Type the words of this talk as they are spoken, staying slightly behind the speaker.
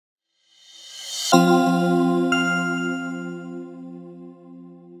Hey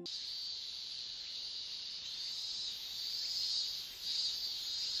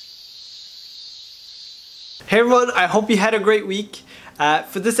everyone, I hope you had a great week.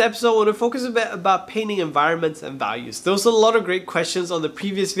 For this episode, I want to focus a bit about painting environments and values. There was a lot of great questions on the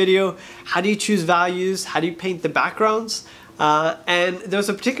previous video. How do you choose values? How do you paint the backgrounds? And there was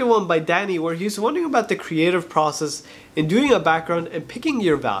a particular one by Danny where he was wondering about the creative process in doing a background and picking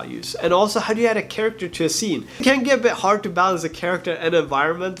your values. And also, how do you add a character to a scene? It can get a bit hard to balance a character and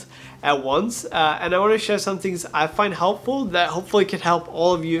environment at once. And I want to share some things I find helpful that hopefully can help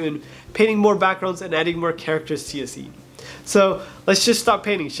all of you in painting more backgrounds and adding more characters to your scene. So let's just start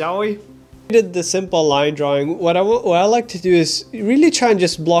painting, shall we? I did the simple line drawing. What I like to do is really try and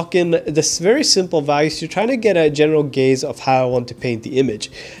just block in this very simple values to try to get a general gaze of how I want to paint the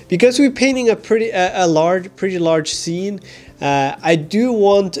image. Because we're painting a pretty large scene, I do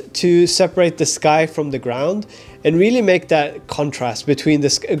want to separate the sky from the ground and really make that contrast between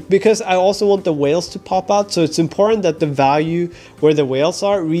this, because I also want the whales to pop out. So it's important that the value where the whales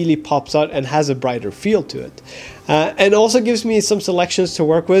are really pops out and has a brighter feel to it. And also gives me some selections to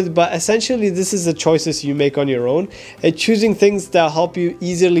work with, but essentially this is the choices you make on your own and choosing things that help you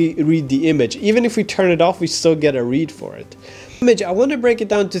easily read the image. Even if we turn it off, we still get a read for it. Image, I want to break it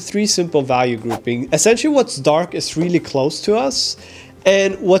down to 3 simple value grouping. Essentially what's dark is really close to us,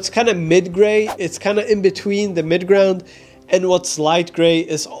 and what's kind of mid-gray, it's kind of in between the mid-ground, and what's light gray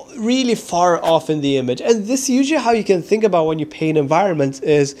is really far off in the image. And this is usually how you can think about when you paint environments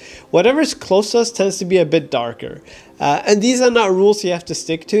is whatever's close to us tends to be a bit darker. And these are not rules you have to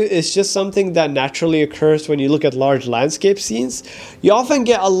stick to. It's just something that naturally occurs when you look at large landscape scenes. You often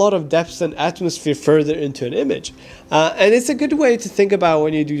get a lot of depth and atmosphere further into an image. And it's a good way to think about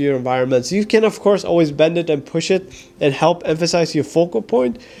when you do your environments. You can, of course, always bend it and push it and help emphasize your focal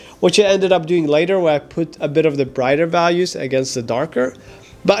point, which I ended up doing later where I put a bit of the brighter values against the darker.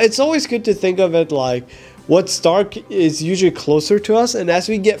 But it's always good to think of it like what's dark is usually closer to us, and as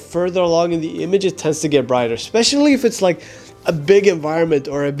we get further along in the image, it tends to get brighter, especially if it's like a big environment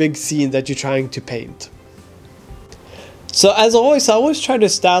or a big scene that you're trying to paint. So as always, I always try to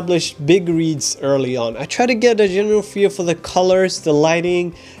establish big reads early on. I try to get a general feel for the colors, the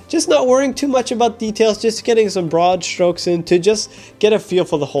lighting, just not worrying too much about details, just getting some broad strokes in to just get a feel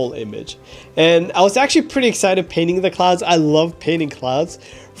for the whole image. And I was actually pretty excited painting the clouds. I love painting clouds.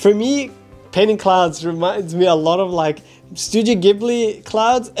 For me, painting clouds reminds me a lot of like Studio Ghibli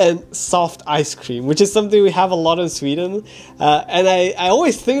clouds and soft ice cream, which is something we have a lot in Sweden. And I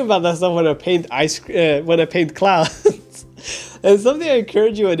always think about that stuff when I paint clouds. And something I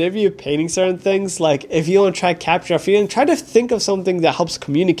encourage you whenever you're painting certain things, like if you want to try capture a feeling, try to think of something that helps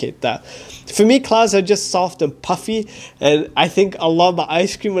communicate that. For me, clouds are just soft and puffy, and I think a lot about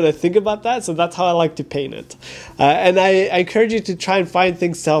ice cream when I think about that, so that's how I like to paint it. And I encourage you to try and find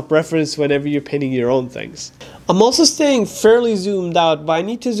things to help reference whenever you're painting your own things. I'm also staying fairly zoomed out, but I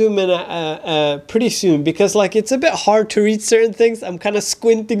need to zoom in pretty soon because like it's a bit hard to read certain things. I'm kind of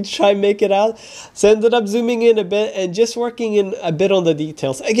squinting to try and make it out. So I ended up zooming in a bit and just working in a bit on the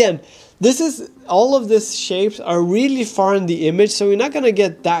details. Again, all of these shapes are really far in the image, so we're not going to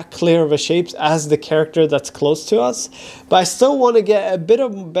get that clear of a shapes as the character that's close to us. But I still want to get a bit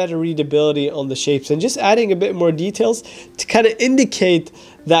of better readability on the shapes and just adding a bit more details to kind of indicate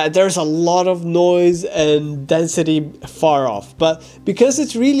that there's a lot of noise and density far off. But because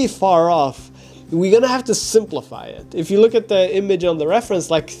it's really far off, we're gonna have to simplify it. If you look at the image on the reference,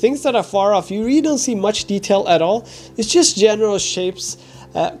 like things that are far off, you really don't see much detail at all. It's just general shapes.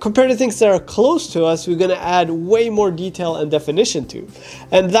 Compared to things that are close to us, we're going to add way more detail and definition to.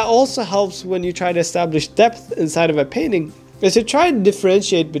 And that also helps when you try to establish depth inside of a painting, is to try and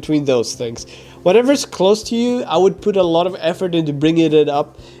differentiate between those things. Whatever's close to you, I would put a lot of effort into bringing it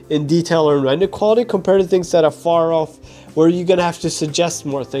up in detail or render quality compared to things that are far off, where you're going to have to suggest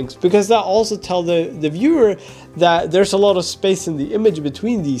more things, because that also tells the viewer that there's a lot of space in the image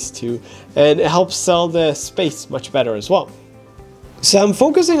between these two, and it helps sell the space much better as well. So I'm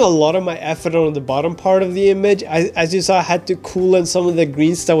focusing a lot of my effort on the bottom part of the image. As you saw, I had to cool in some of the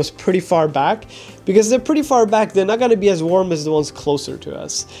greens that was pretty far back. Because they're pretty far back, they're not going to be as warm as the ones closer to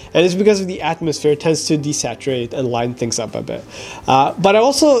us. And it's because of the atmosphere, it tends to desaturate and line things up a bit. But I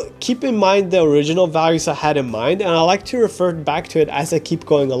also keep in mind the original values I had in mind, and I like to refer back to it as I keep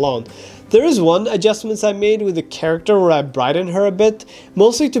going along. There is one adjustment I made with the character where I brightened her a bit,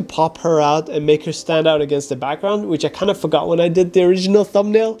 mostly to pop her out and make her stand out against the background, which I kind of forgot when I did the original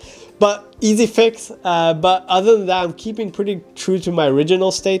thumbnail. But easy fix, but other than that, I'm keeping pretty true to my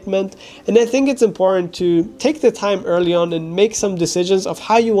original statement. And I think it's important to take the time early on and make some decisions of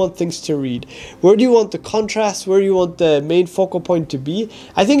how you want things to read. Where do you want the contrast? Where do you want the main focal point to be?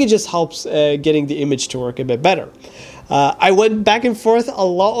 I think it just helps getting the image to work a bit better. I went back and forth a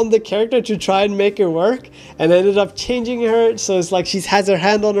lot on the character to try and make it work, and I ended up changing her so it's like she has her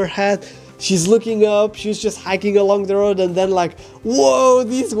hand on her head, she's looking up, she's just hiking along the road, and then like, whoa,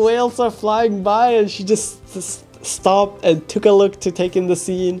 these whales are flying by, and she just stopped and took a look to take in the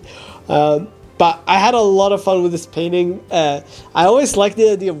scene. But I had a lot of fun with this painting. I always liked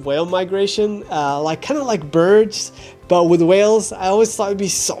the idea of whale migration, like kind of like birds, but with whales. I always thought it'd be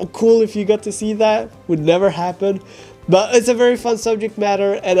so cool if you got to see that. Would never happen. But it's a very fun subject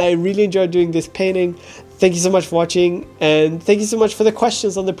matter, and I really enjoyed doing this painting. Thank you so much for watching, and thank you so much for the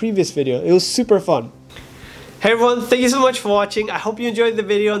questions on the previous video. It was super fun. Hey everyone, thank you so much for watching. I hope you enjoyed the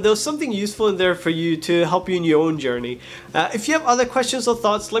video and there was something useful in there for you to help you in your own journey. If you have other questions or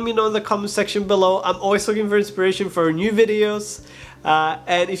thoughts, let me know in the comment section below. I'm always looking for inspiration for new videos.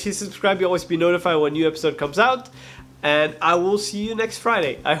 And if you subscribe, you'll always be notified when a new episode comes out. And I will see you next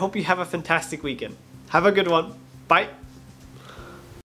Friday. I hope you have a fantastic weekend. Have a good one. Bye.